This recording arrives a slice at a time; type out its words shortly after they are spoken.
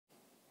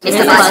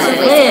Mr. Bison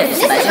Flips!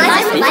 Mr.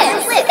 Bison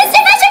Flips!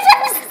 Mr. Bison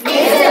Flips!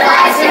 Mr.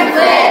 Bison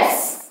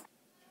Flips!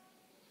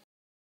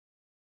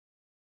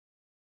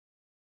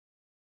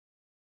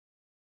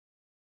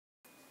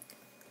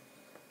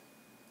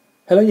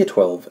 Hello Year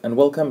 12 and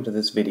welcome to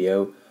this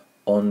video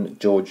on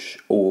George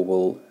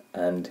Orwell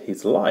and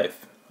his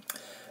life.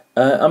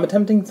 I'm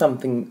attempting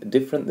something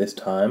different this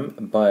time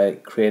by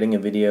creating a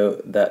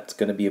video that's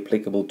going to be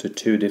applicable to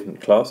two different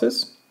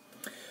classes.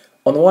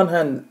 On the one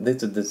hand,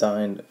 this is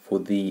designed for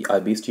the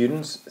IB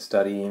students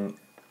studying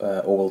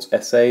Orwell's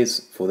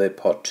essays for their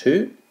part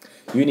 2.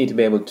 You need to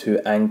be able to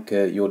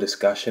anchor your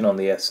discussion on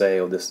the essay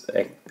or this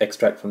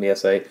extract from the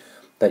essay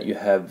that you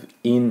have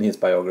in his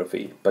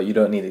biography, but you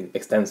don't need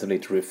extensively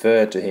to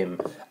refer to him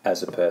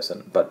as a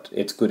person, but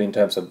it's good in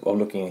terms of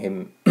looking at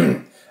him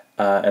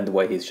and the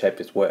way he's shaped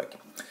his work.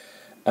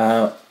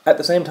 At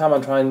the same time,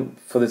 I'm trying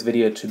for this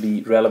video to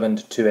be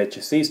relevant to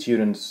HSC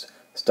students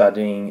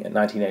studying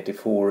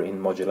 1984 in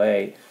Module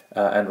A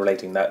and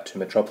relating that to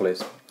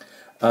Metropolis.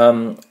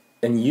 And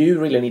you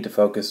really need to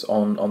focus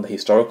on the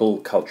historical,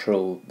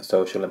 cultural,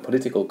 social and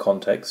political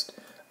context,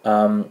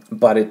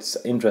 but it's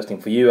interesting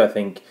for you, I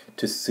think,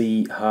 to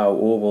see how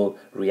Orwell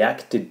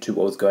reacted to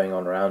what was going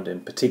on around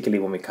him,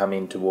 particularly when we come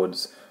in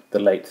towards the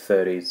late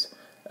 30s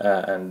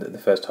and the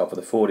first half of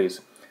the 40s,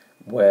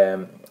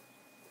 where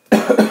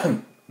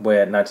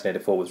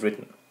 1984 was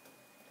written.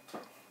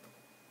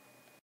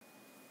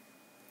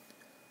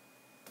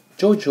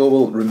 George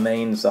Orwell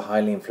remains a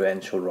highly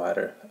influential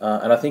writer,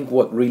 and I think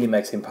what really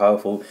makes him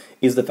powerful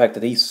is the fact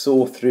that he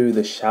saw through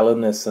the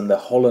shallowness and the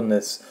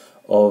hollowness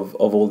of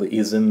all the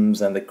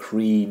isms and the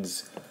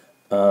creeds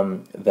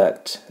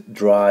that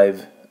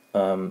drive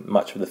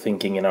much of the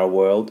thinking in our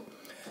world.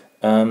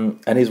 And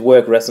his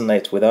work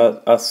resonates with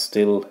us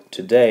still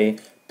today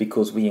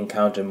because we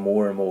encounter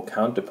more and more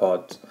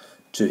counterparts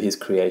to his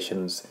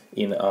creations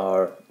in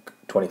our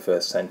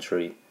 21st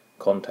century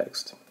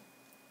context.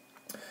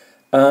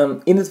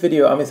 In this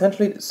video, I'm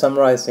essentially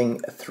summarizing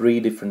 3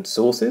 different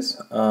sources.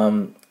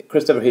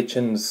 Christopher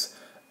Hitchens'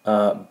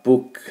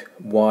 book,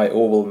 Why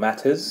Orwell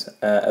Matters,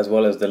 as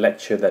well as the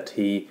lecture that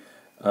he,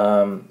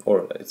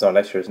 or it's not a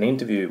lecture, it's an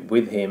interview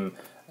with him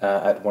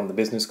at one of the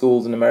business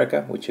schools in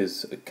America, which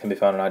can be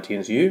found on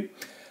iTunes U.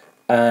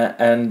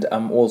 And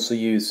I'm also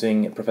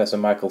using Professor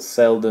Michael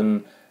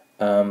Selden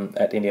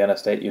at Indiana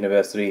State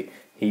University.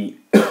 He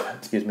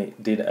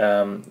did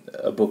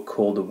a book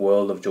called The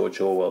World of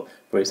George Orwell,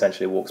 where he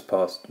essentially walks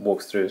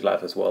through his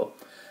life as well.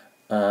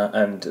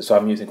 And so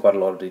I'm using quite a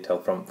lot of detail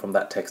from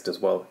that text as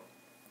well,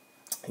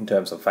 in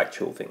terms of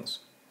factual things.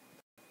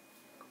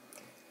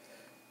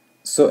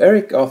 So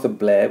Eric Arthur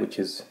Blair, which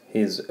is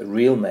his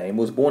real name,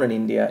 was born in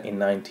India in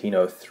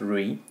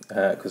 1903,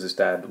 because his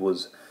dad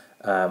was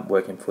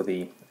working for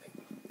the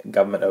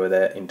government over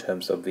there in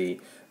terms of the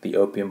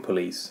opium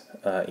police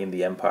in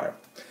the empire.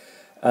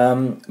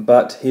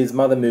 But his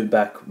mother moved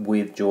back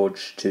with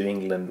George to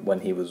England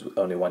when he was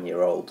only 1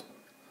 year old.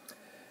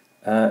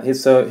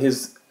 He's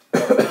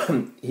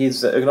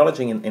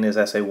acknowledging in his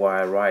essay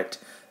Why I Write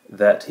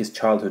that his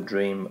childhood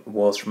dream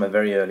was from a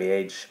very early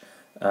age,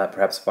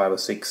 perhaps 5 or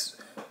 6,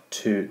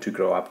 to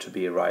grow up to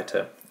be a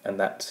writer, and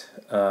that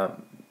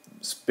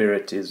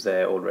spirit is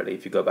there already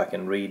if you go back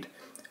and read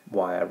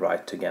Why I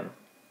Write again.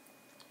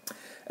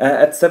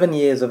 At 7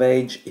 years of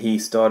age, he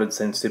started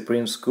St.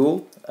 Cyprian's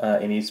School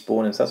in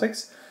Eastbourne in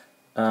Sussex,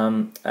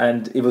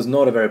 and it was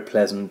not a very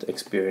pleasant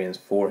experience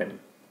for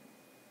him.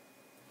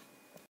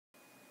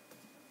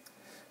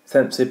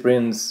 St.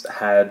 Cyprian's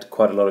had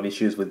quite a lot of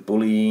issues with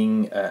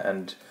bullying,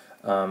 and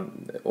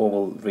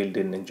Orwell really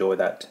didn't enjoy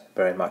that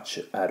very much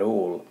at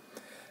all.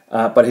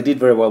 But he did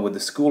very well with the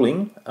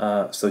schooling,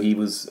 so he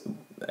was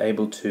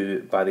able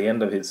to, by the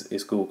end of his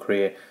school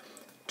career,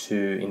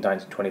 in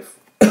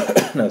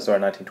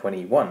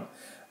 1921,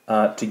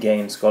 to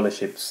gain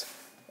scholarships,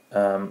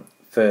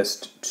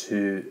 first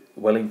to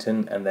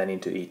Wellington and then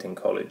into Eton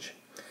College.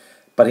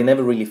 But he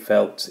never really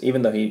felt,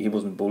 even though he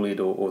wasn't bullied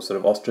or sort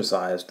of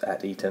ostracized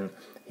at Eton,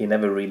 he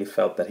never really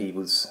felt that he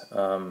was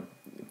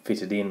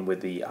fitted in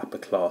with the upper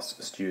class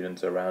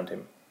students around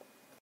him.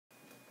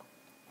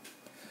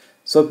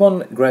 So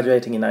upon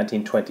graduating in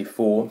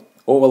 1924,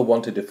 Orwell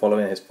wanted to follow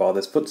in his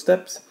father's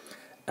footsteps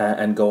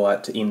and go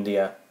out to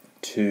India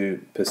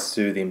to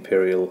pursue the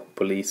imperial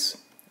police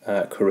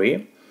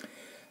career.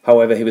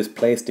 However, he was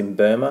placed in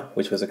Burma,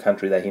 which was a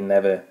country that he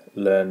never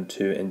learned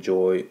to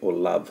enjoy or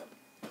love.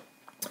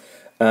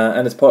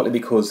 And it's partly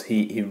because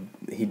he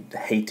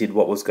hated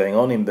what was going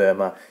on in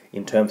Burma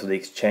in terms of the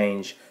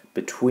exchange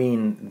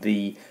between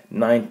the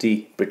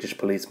 90 British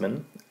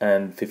policemen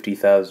and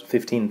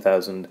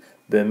 15,000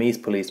 Burmese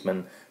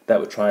policemen that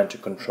were trying to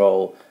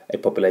control a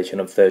population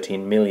of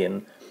 13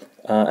 million.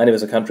 And it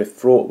was a country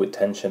fraught with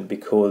tension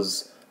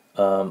because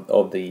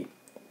of the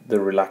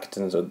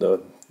reluctance or the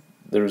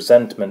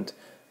resentment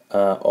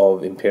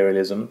of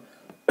imperialism,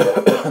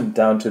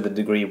 down to the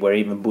degree where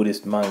even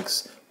Buddhist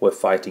monks were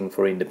fighting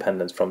for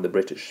independence from the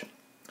British.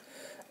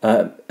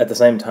 At the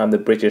same time, the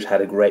British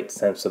had a great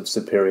sense of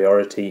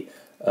superiority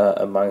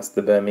amongst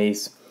the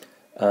Burmese,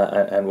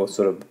 and was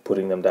sort of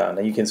putting them down.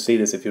 And you can see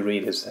this if you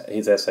read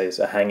his essays,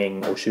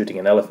 Hanging or Shooting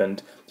an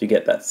Elephant. You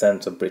get that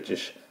sense of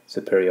British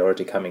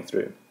superiority coming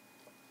through.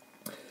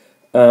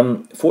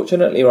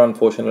 Fortunately or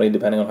unfortunately,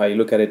 depending on how you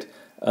look at it,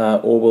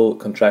 Orwell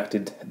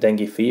contracted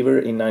dengue fever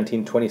in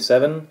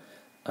 1927,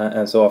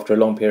 and so after a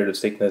long period of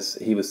sickness,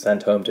 he was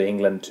sent home to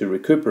England to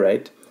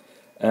recuperate,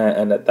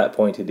 and at that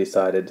point he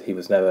decided he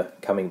was never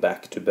coming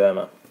back to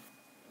Burma,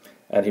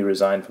 and he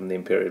resigned from the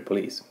Imperial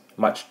Police,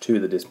 much to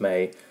the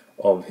dismay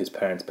of his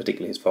parents,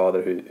 particularly his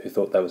father, who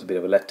thought that was a bit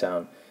of a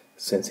letdown,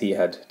 since he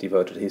had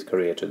devoted his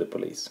career to the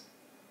police.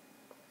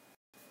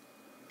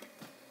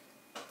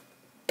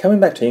 Coming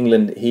back to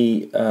England,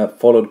 he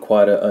followed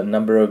quite a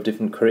number of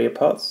different career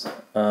paths,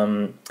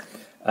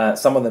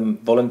 some of them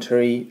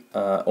voluntary,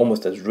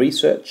 almost as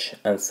research,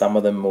 and some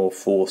of them more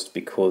forced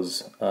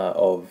because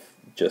of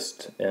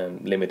just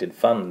limited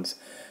funds.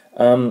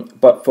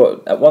 But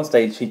at one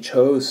stage he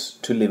chose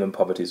to live in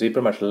poverty, so he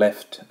pretty much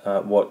left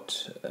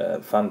what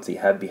funds he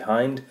had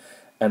behind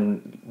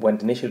and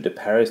went initially to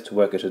Paris to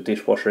work as a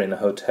dishwasher in a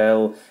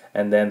hotel,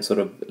 and then sort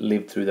of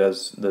lived through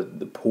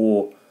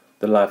the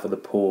life of the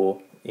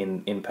poor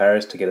in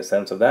Paris to get a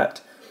sense of that,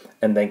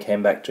 and then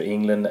came back to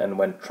England and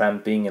went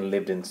tramping and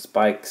lived in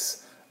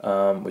spikes,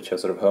 which are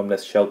sort of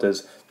homeless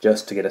shelters,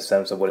 just to get a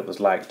sense of what it was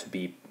like to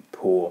be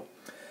poor.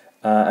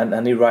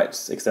 And he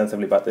writes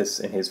extensively about this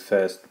in his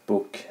first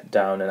book,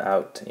 Down and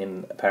Out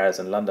in Paris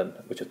and London,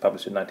 which was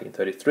published in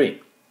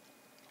 1933,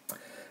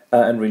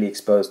 and really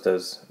exposed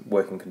those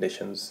working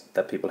conditions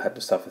that people had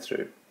to suffer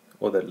through,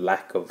 or the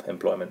lack of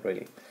employment,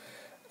 really.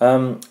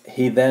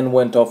 He then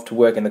went off to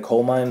work in the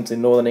coal mines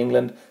in northern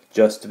England,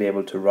 just to be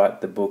able to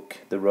write the book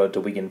The Road to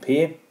Wigan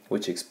Pier,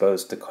 which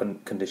exposed the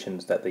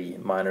conditions that the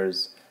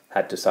miners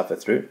had to suffer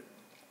through.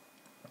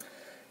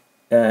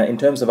 In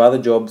terms of other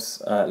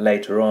jobs,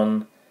 later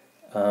on,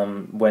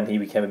 when he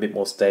became a bit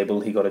more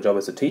stable, he got a job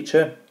as a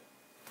teacher.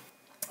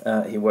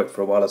 He worked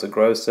for a while as a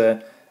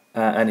grocer,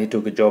 and he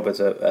took a job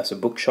as a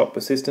bookshop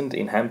assistant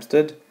in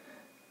Hampstead.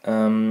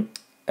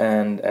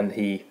 And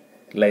he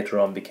later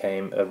on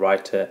became a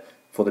writer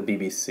for the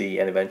BBC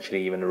and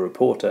eventually even a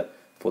reporter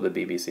for the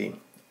BBC.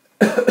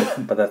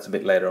 But that's a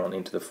bit later on,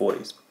 into the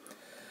 40s.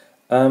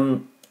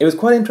 It was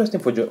quite interesting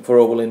for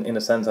Orwell in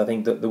a sense, I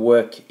think, that the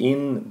work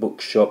in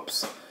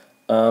bookshops,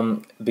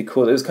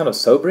 because it was kind of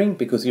sobering,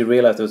 because you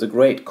realised there was a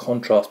great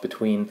contrast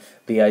between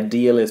the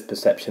idealist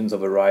perceptions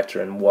of a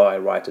writer and why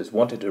writers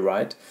wanted to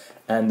write,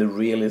 and the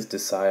realist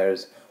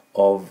desires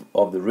of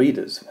the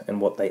readers and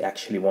what they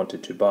actually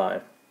wanted to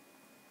buy.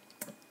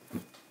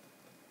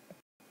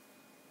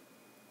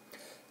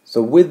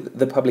 So with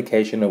the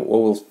publication of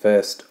Orwell's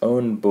first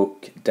own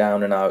book,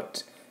 Down and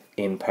Out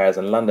in Paris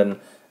and London,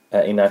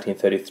 in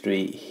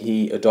 1933,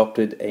 he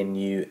adopted a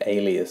new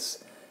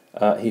alias.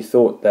 He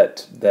thought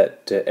that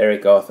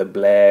Eric Arthur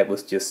Blair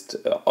was just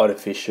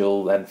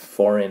artificial and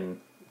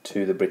foreign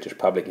to the British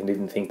public, and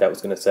didn't think that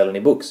was going to sell any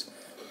books.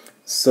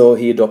 So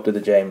he adopted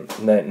the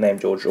name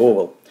George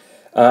Orwell.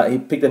 He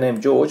picked the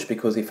name George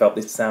because he felt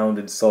this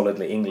sounded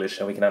solidly English,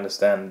 and we can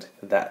understand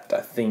that,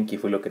 I think,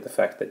 if we look at the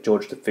fact that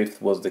George V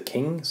was the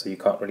king, so you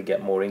can't really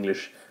get more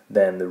English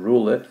than the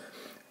ruler.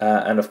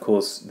 And of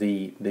course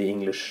the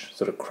English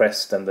sort of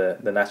crest and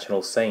the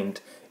national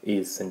saint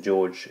is St.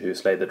 George, who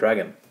slayed the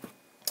dragon.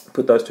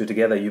 Put those two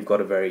together, you've got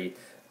a very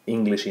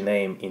Englishy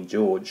name in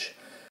George.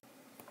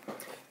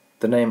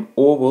 The name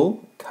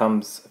Orwell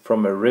comes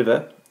from a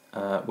river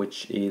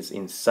which is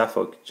in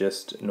Suffolk,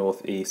 just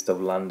northeast of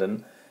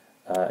London.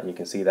 You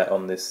can see that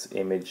on this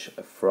image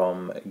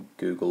from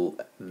Google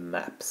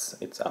Maps.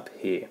 It's up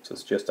here, so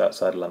it's just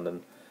outside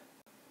London,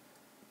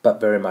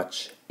 but very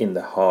much in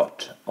the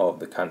heart of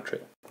the country.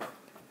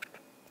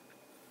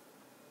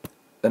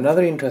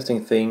 Another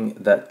interesting thing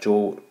that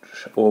George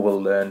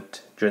Orwell learned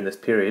during this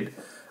period,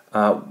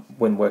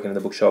 when working in the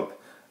bookshop,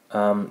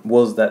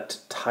 was that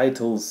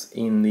titles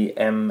in the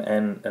M,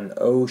 N and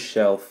O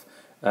shelf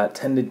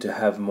tended to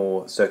have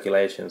more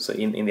circulation. So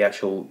in the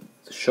actual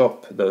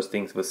shop, those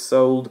things were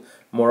sold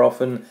more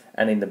often,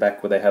 and in the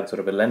back where they had sort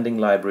of a lending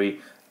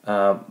library,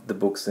 the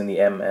books in the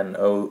M and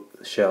O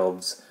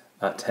shelves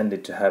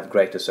tended to have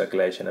greater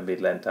circulation and be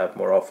lent out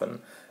more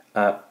often,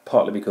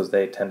 partly because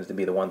they tended to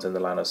be the ones in the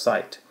line of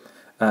sight.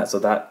 So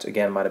that,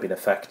 again, might have been a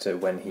factor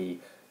when he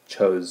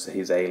chose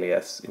his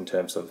alias in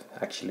terms of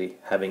actually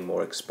having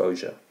more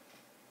exposure.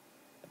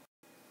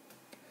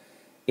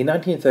 In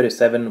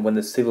 1937, when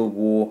the Civil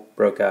War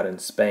broke out in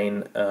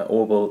Spain,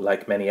 Orwell,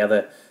 like many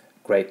other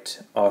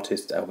great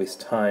artists of his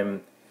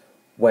time,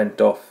 went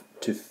off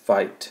to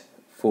fight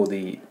for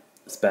the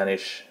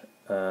Spanish,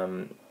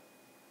 the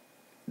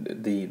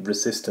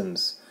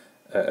resistance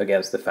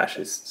against the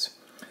fascists.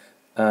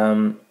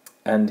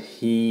 And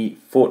he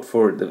fought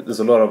for, there's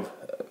a lot of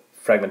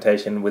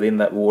fragmentation within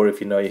that war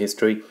if you know your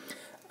history,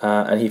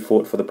 and he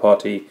fought for the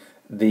party,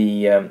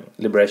 the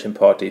Liberation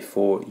Party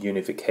for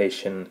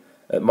Unification,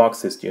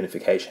 Marxist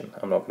Unification.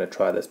 I'm not going to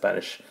try the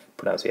Spanish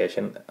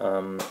pronunciation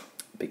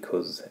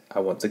because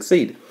I won't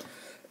succeed.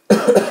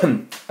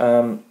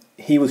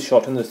 He was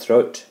shot in the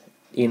throat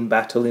in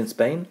battle in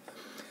Spain,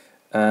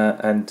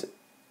 and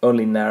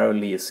only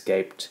narrowly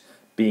escaped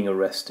being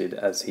arrested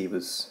as he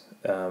was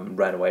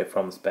ran away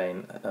from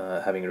Spain,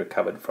 having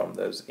recovered from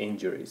those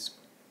injuries.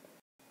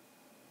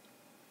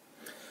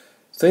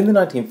 So in the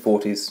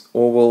 1940s,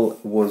 Orwell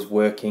was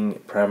working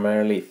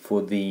primarily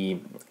for the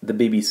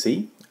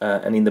BBC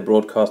and in the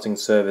broadcasting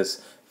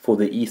service for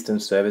the Eastern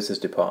Services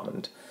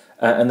Department.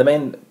 And the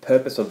main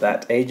purpose of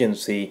that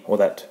agency, or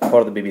that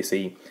part of the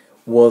BBC,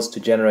 was to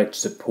generate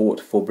support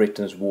for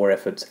Britain's war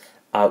efforts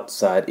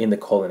outside in the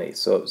colonies.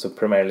 So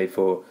primarily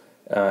for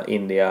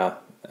India,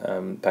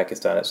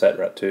 Pakistan,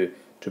 etc., to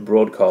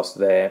broadcast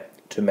there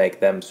to make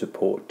them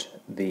support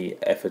the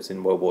efforts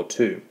in World War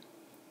II.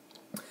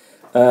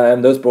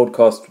 And those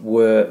broadcasts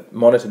were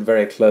monitored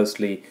very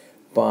closely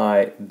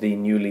by the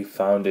newly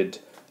founded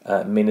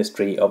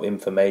Ministry of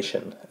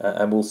Information.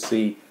 And we'll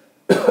see,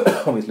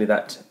 obviously,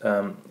 that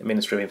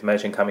Ministry of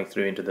Information coming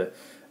through into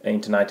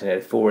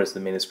 1984 as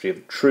the Ministry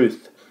of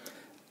Truth.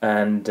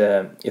 And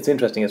it's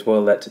interesting as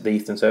well that the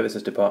Eastern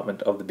Services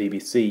Department of the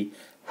BBC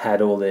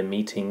had all their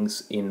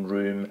meetings in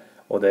room,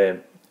 or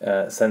their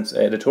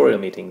editorial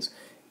meetings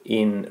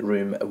in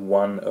room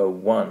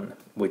 101,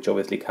 which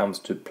obviously comes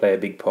to play a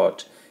big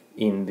part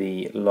in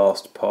the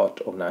last part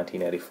of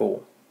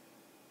 1984.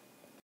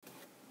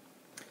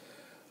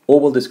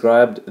 Orwell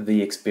described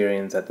the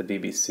experience at the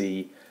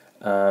BBC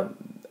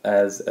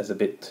as a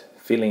bit,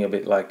 feeling a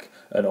bit like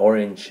an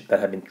orange that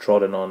had been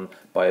trodden on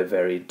by a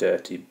very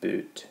dirty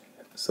boot.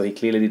 So he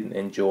clearly didn't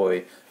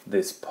enjoy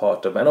this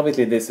part of, and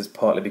obviously this is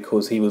partly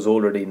because he was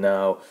already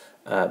now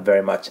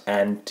very much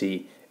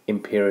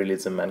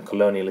anti-imperialism and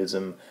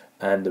colonialism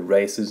and the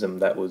racism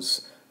that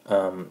was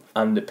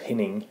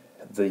underpinning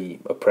the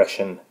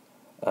oppression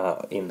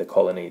in the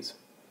colonies.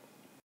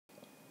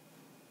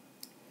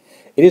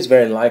 It is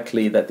very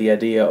likely that the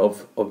idea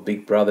of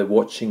Big Brother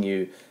watching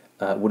you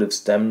would have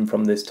stemmed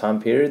from this time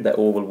period, that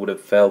Orwell would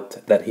have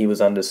felt that he was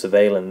under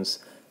surveillance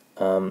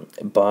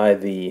by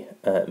the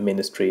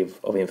Ministry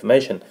of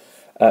Information,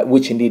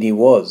 which indeed he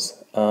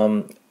was.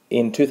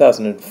 In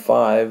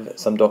 2005,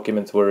 some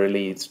documents were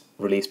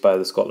released by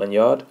the Scotland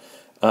Yard,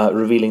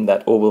 revealing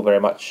that Orwell very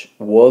much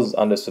was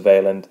under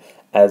surveillance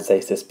as a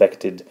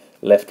suspected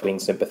left-wing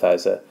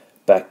sympathizer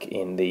back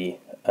in the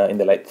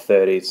late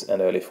 30s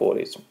and early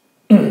 40s.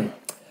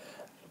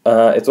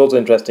 It's also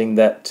interesting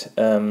that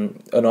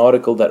an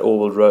article that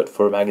Orwell wrote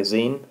for a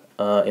magazine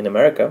in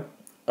America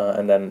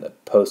and then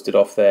posted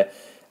off there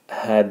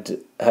had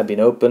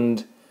been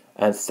opened,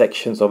 and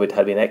sections of it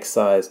had been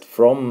excised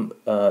from.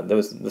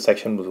 The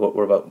section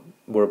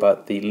were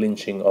about the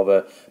lynching of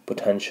a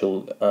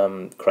potential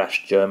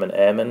crashed German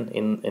airman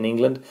in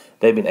England.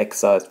 They'd been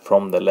excised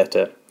from the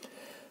letter.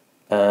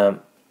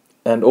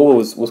 And Orwell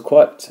was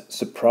quite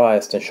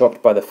surprised and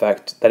shocked by the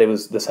fact that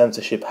the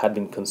censorship had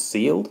been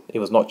concealed. It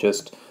was not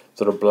just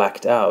sort of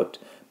blacked out,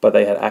 but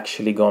they had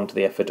actually gone to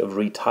the effort of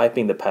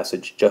retyping the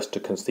passage just to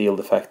conceal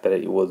the fact that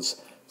it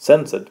was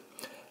censored.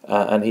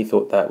 And he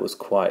thought that was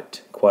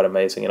quite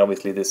amazing. And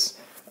obviously this,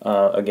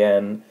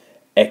 again,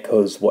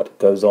 echoes what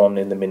goes on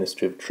in the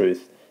Ministry of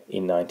Truth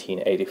in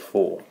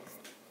 1984.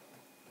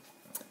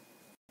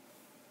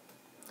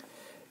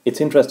 It's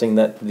interesting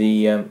that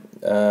the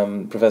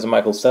Professor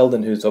Michael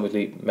Selden, who's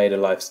obviously made a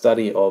life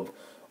study of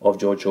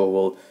George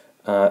Orwell,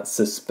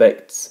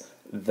 suspects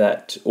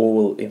that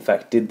Orwell in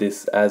fact did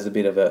this as a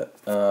bit of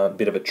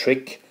a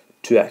trick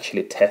to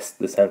actually test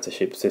the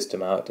censorship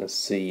system out and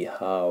see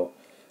how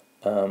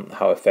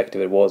effective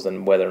it was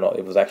and whether or not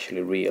it was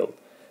actually real.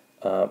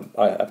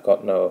 I've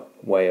got no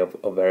way of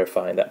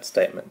verifying that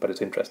statement, but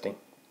it's interesting.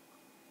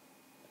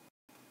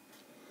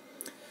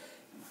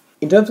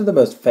 In terms of the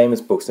most famous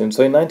books, so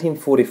in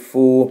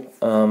 1944,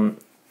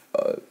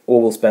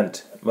 Orwell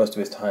spent most of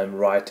his time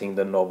writing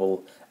the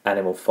novel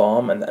Animal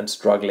Farm and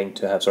struggling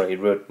to have, he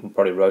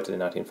probably wrote it in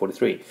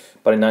 1943,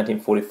 but in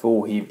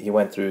 1944 he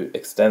went through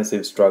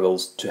extensive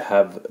struggles to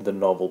have the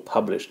novel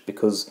published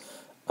because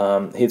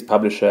his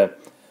publisher,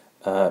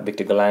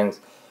 Victor Galang,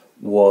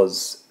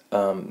 was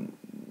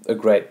a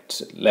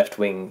great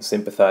left-wing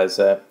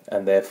sympathizer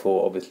and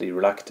therefore obviously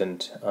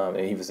reluctant.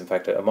 He was in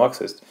fact a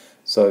Marxist,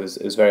 so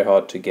it was very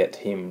hard to get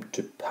him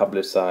to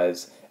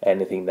publicize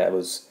anything that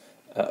was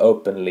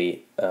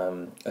openly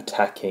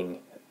attacking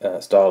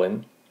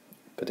Stalin,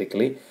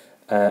 particularly,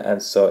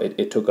 and so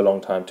it took a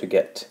long time to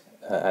get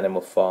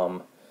Animal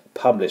Farm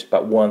published,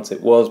 but once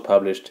it was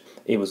published,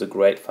 it was a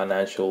great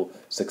financial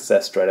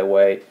success straight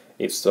away.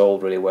 It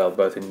sold really well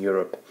both in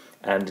Europe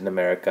and in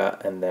America,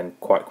 and then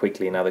quite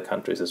quickly in other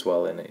countries as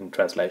well in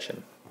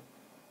translation.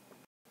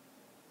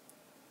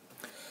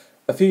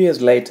 A few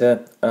years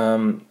later,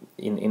 in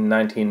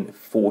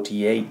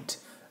 1948,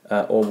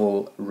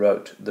 Orwell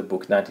wrote the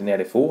book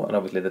 1984, and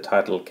obviously the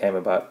title came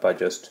about by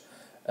just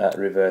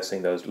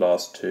reversing those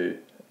last two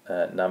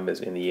numbers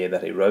in the year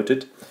that he wrote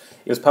it.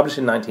 It was published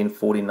in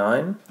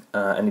 1949,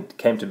 and it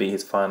came to be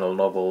his final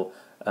novel,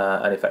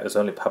 and in fact it was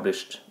only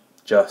published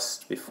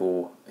just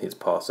before his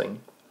passing.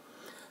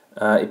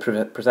 It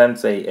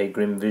presents a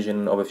grim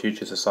vision of a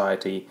future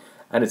society,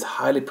 and it's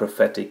highly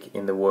prophetic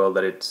in the world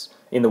that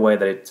in the way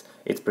that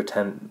it's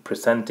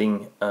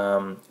presenting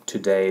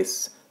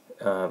today's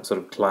sort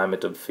of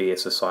climate of fear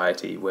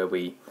society, where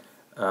we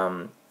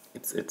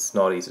it's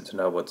not easy to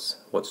know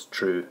what's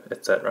true,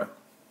 etc.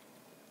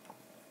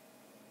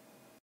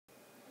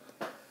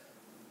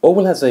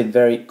 Orwell has a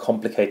very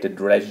complicated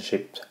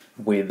relationship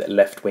with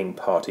left-wing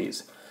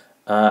parties,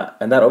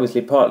 and that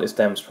obviously partly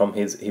stems from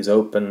his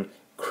open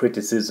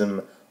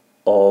criticism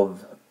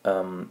of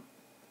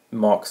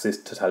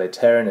Marxist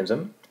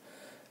totalitarianism,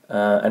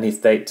 and he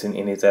states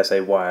in his essay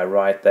Why I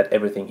Write that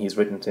everything he's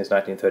written since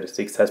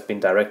 1936 has been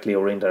directly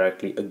or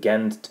indirectly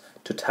against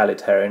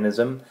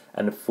totalitarianism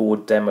and for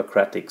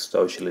democratic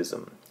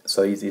socialism.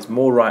 So he's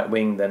more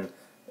right-wing than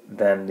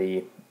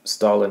the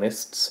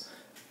Stalinists,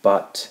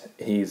 but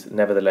he's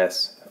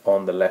nevertheless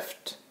on the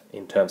left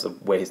in terms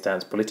of where he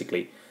stands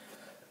politically.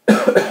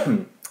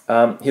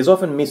 He's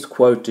often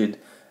misquoted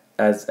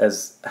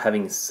as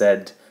having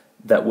said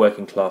that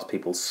working class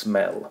people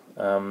smell,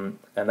 and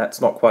that's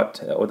not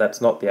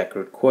the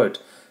accurate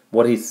quote.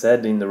 What he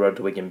said in The Road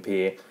to Whig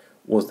Empire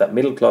was that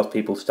middle class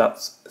people,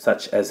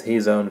 such as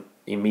his own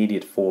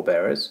immediate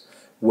forebears,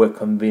 were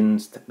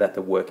convinced that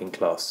the working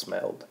class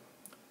smelled.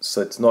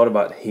 So it's not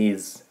about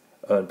his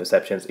own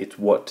perceptions, it's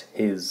what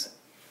his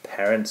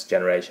parents'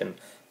 generation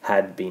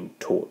had been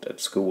taught at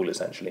school,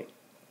 essentially.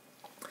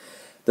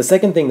 The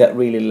second thing that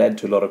really led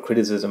to a lot of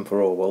criticism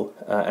for Orwell,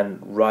 and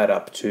right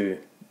up to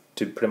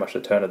pretty much the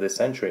turn of this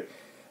century,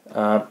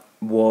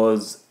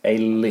 was a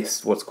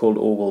list, what's called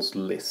Orwell's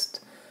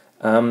list.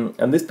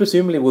 And this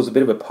presumably was a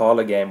bit of a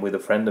parlour game with a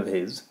friend of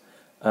his,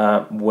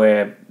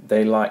 where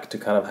they like to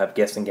kind of have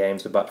guessing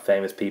games about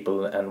famous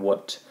people and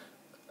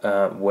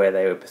where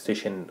they were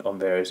positioned on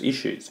various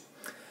issues.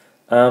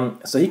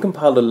 So he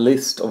compiled a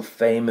list of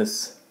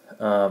famous,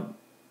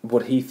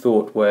 what he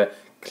thought were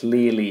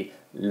clearly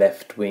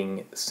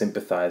left-wing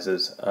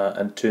sympathizers,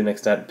 and to an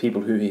extent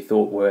people who he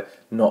thought were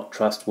not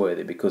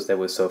trustworthy because they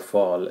were so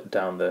far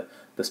down the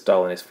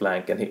Stalinist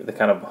flank, and they're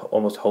kind of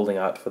almost holding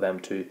out for them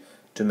to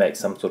make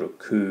some sort of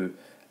coup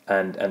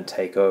and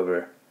take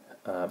over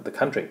the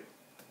country.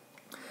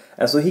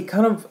 And so he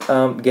kind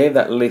of gave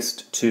that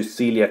list to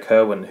Celia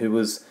Cowan,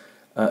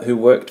 who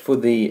worked for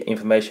the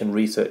Information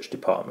Research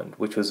Department,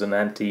 which was an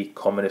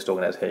anti-communist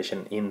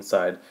organization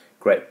inside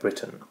Great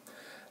Britain.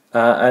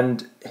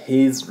 And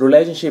his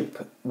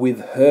relationship with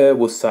her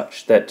was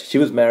such that she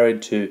was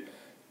married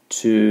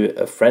to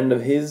a friend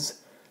of his,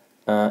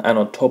 and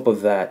on top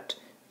of that,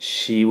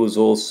 she was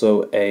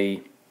also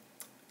a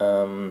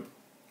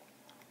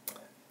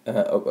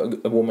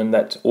woman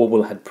that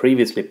Orwell had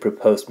previously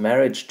proposed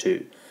marriage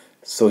to.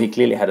 So he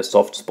clearly had a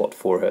soft spot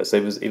for her. So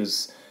it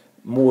was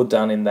more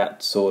done in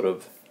that sort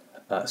of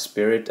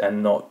spirit,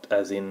 and not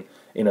as in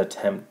an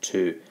attempt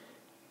to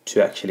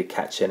actually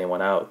catch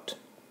anyone out.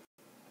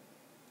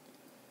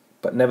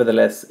 But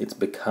nevertheless, it's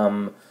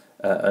become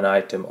an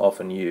item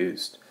often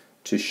used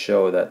to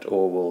show that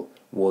Orwell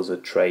was a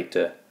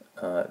traitor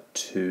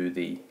to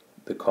the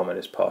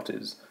communist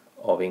parties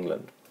of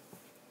England.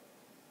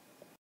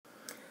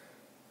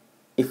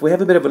 If we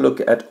have a bit of a look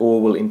at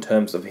Orwell in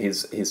terms of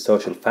his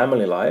social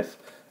family life,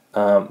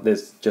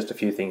 there's just a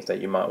few things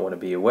that you might want to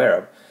be aware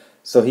of.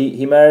 So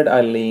he married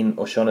Eileen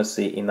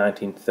O'Shaughnessy in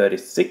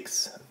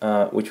 1936,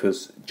 which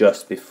was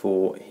just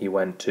before he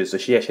went to... So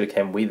she actually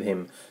came with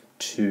him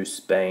to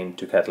Spain,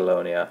 to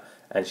Catalonia,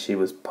 and she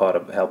was part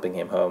of helping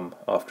him home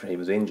after he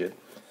was injured.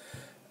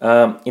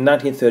 In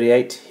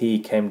 1938, he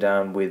came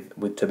down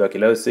with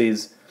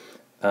tuberculosis,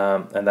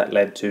 and that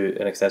led to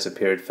an extensive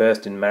period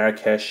first in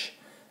Marrakesh,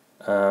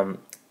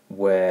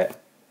 where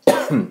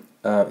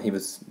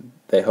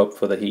they hoped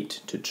for the heat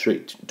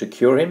to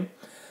cure him,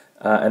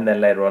 and then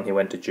later on he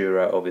went to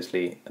Jura,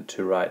 obviously,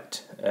 to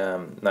write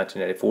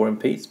 1984 in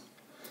peace.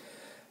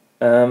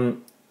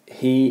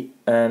 He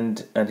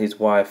and his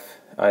wife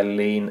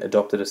Eileen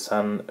adopted a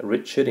son,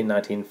 Richard, in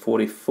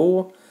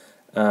 1944,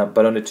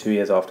 but only 2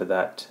 years after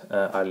that,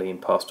 Eileen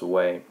passed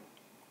away.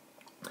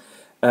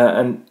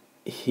 And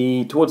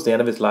towards the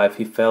end of his life,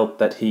 he felt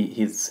that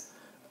his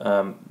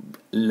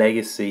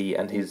legacy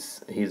and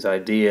his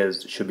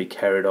ideas should be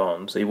carried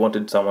on. So he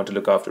wanted someone to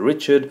look after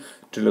Richard,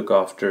 to look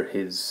after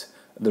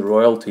the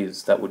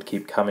royalties that would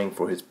keep coming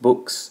for his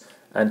books,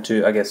 and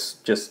to, I guess,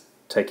 just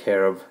take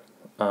care of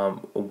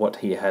what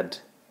he had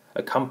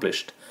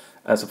accomplished.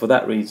 So for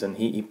that reason,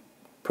 he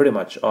pretty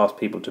much asked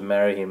people to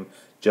marry him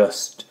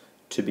just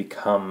to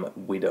become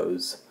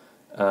widows.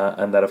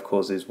 And that, of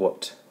course, is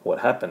what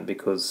happened,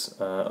 because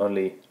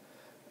only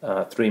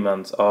 3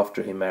 months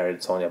after he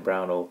married Sonia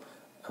Brownell,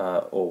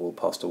 Orwell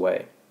passed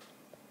away.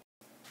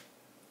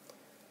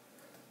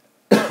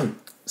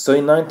 So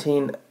in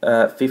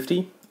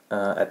 1950,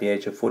 at the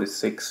age of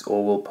 46,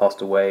 Orwell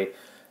passed away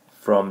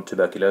from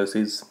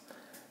tuberculosis,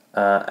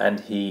 and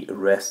he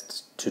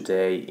rests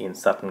today in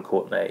Sutton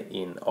Courtenay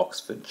in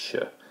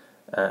Oxfordshire.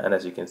 And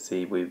as you can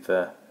see, we've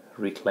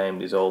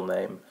reclaimed his old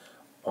name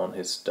on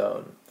his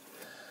stone.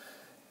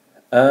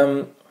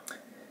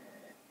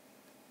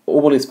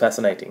 Orwell is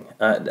fascinating,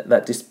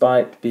 that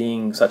despite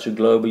being such a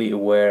globally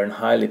aware and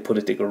highly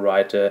political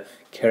writer,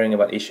 caring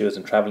about issues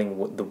and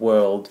traveling the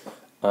world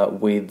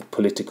with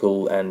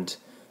political and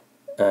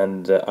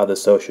other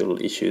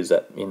social issues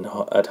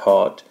at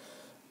heart.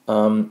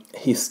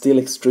 He's still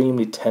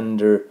extremely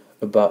tender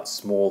about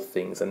small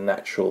things and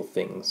natural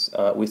things.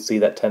 We see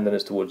that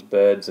tenderness towards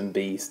birds and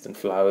beasts and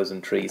flowers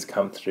and trees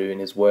come through in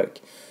his work.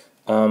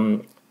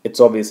 It's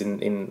obvious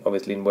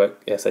obviously in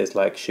work essays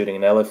like Shooting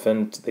an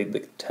Elephant,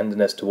 the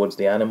tenderness towards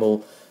the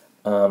animal,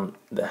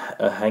 the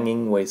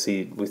hanging, where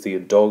we see a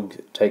dog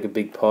take a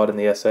big part in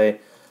the essay.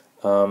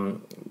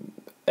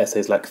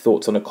 Essays like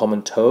Thoughts on a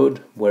Common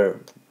Toad, where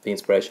the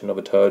inspiration of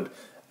a toad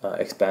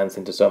expands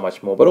into so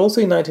much more. But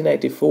also in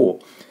 1984,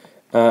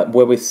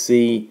 where we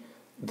see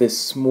this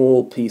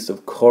small piece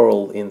of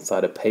coral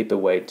inside a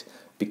paperweight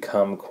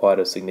become quite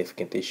a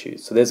significant issue.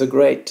 So there's a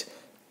great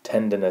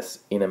tenderness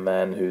in a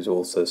man who's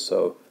also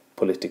so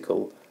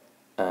political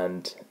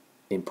and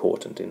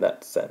important in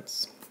that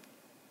sense.